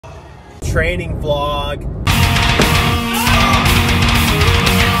training vlog.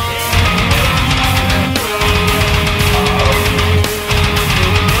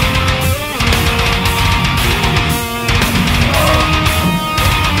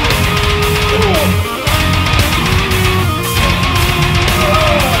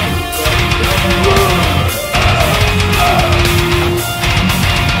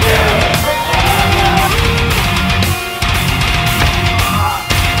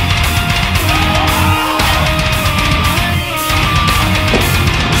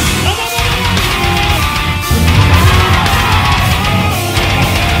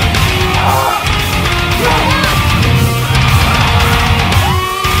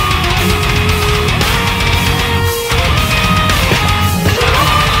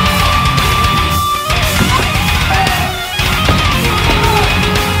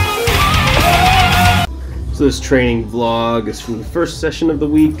 So this training vlog is from the first session of the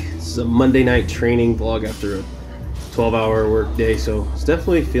week. This is a Monday night training vlog after a 12-hour work day, so it's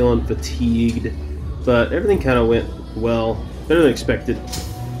definitely feeling fatigued, but everything kind of went well, better than expected.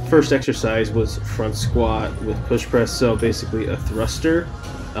 First exercise was front squat with push press, so basically a thruster.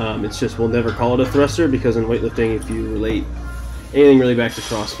 It's just we'll never call it a thruster because in weightlifting, if you relate anything really back to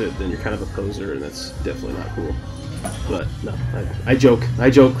CrossFit, then you're kind of a poser, and that's definitely not cool. But no, I joke.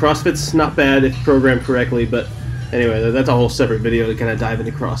 CrossFit's not bad if programmed correctly, but anyway, that's a whole separate video to kind of dive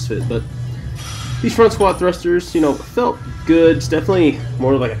into CrossFit. But these front squat thrusters, you know, felt good. It's definitely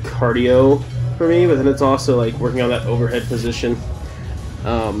more like a cardio for me, but then it's also like working on that overhead position.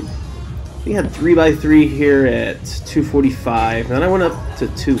 We had 3x3 here at 245, and then I went up to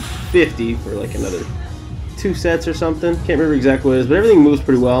 250 for like another 2 sets or something. Can't remember exactly what it is, but everything moves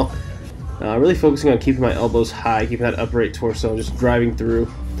pretty well. Really focusing on keeping my elbows high, keeping that upright torso, just driving through.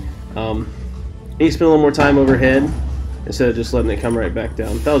 Need to spend a little more time overhead instead of just letting it come right back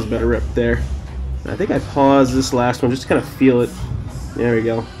down. That was a better rep there. I think I paused this last one just to kind of feel it. There we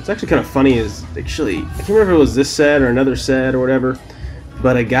go. It's actually kind of funny is actually, I can't remember if it was this set or another set or whatever,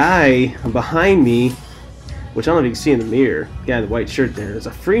 but a guy behind me, which I don't know if you can see in the mirror, the guy in the white shirt there, there's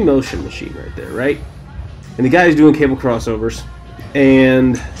a free motion machine right there, right? And the guy's doing cable crossovers,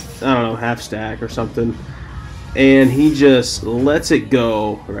 and I don't know, half stack or something, and he just lets it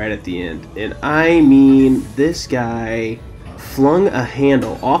go right at the end. And I mean, this guy flung a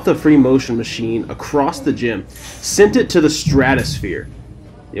handle off the free motion machine across the gym, sent it to the stratosphere.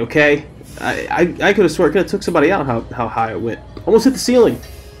 Okay, I could have sworn it could have took somebody out how high it went. Almost hit the ceiling.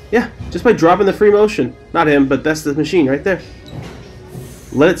 Yeah, just by dropping the free motion. Not him, but that's the machine right there.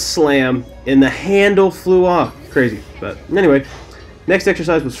 Let it slam, and the handle flew off. Crazy, but anyway. Next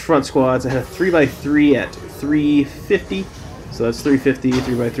exercise was front squats. I had a 3x3 at 350. So that's 350,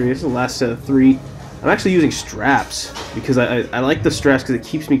 3x3. This is the last set of 3. I'm actually using straps because I like the straps because it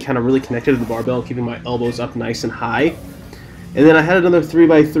keeps me kind of really connected to the barbell, keeping my elbows up nice and high. And then I had another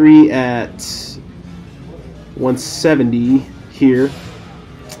 3x3 at 170 here.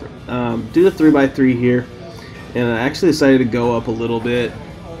 Do the 3x3 here. And I actually decided to go up a little bit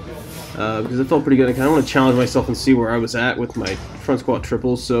because it felt pretty good. I kind of want to challenge myself and see where I was at with my front squat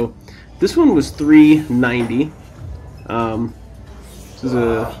triples. So this one was 390. This is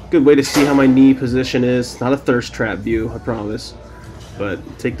a good way to see how my knee position is. Not a thirst trap view, I promise, but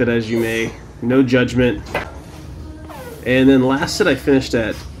take that as you may. No judgment. And then last set I finished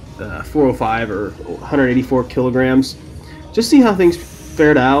at 405 or 184 kilograms. Just see how things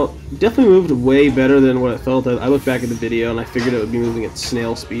fared out. Definitely moved way better than what I felt. I looked back at the video and I figured it would be moving at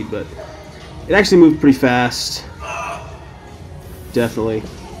snail speed, but it actually moved pretty fast. Definitely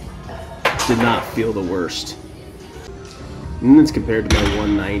did not feel the worst. And it's compared to my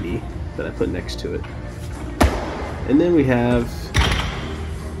 190 that I put next to it. And then we have,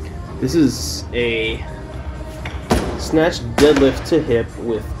 this is a snatch deadlift to hip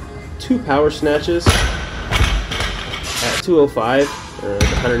with 2 power snatches at 205 or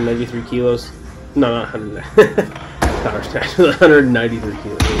 193 kilos. No, not 100. Power snatch with 193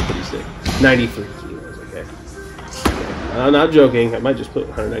 kilos. Really pretty sick. 93 kilos. Okay. I'm not joking. I might just put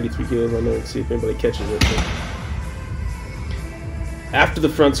 193 kilos on there and see if anybody catches it. But after the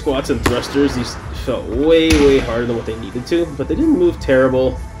front squats and thrusters, these felt way harder than what they needed to, but they didn't move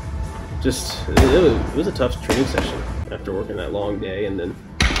terrible. Just it was a tough training session after working that long day and then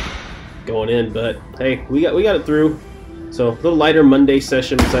going in. But hey, we got it through. So a little lighter Monday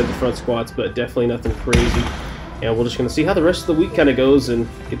session besides the front squats, but definitely nothing crazy. And we're just going to see how the rest of the week kind of goes and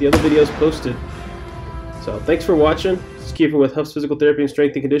get the other videos posted. So thanks for watching. This is Kiefer with Huff's Physical Therapy and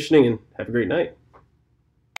Strength and Conditioning, and have a great night.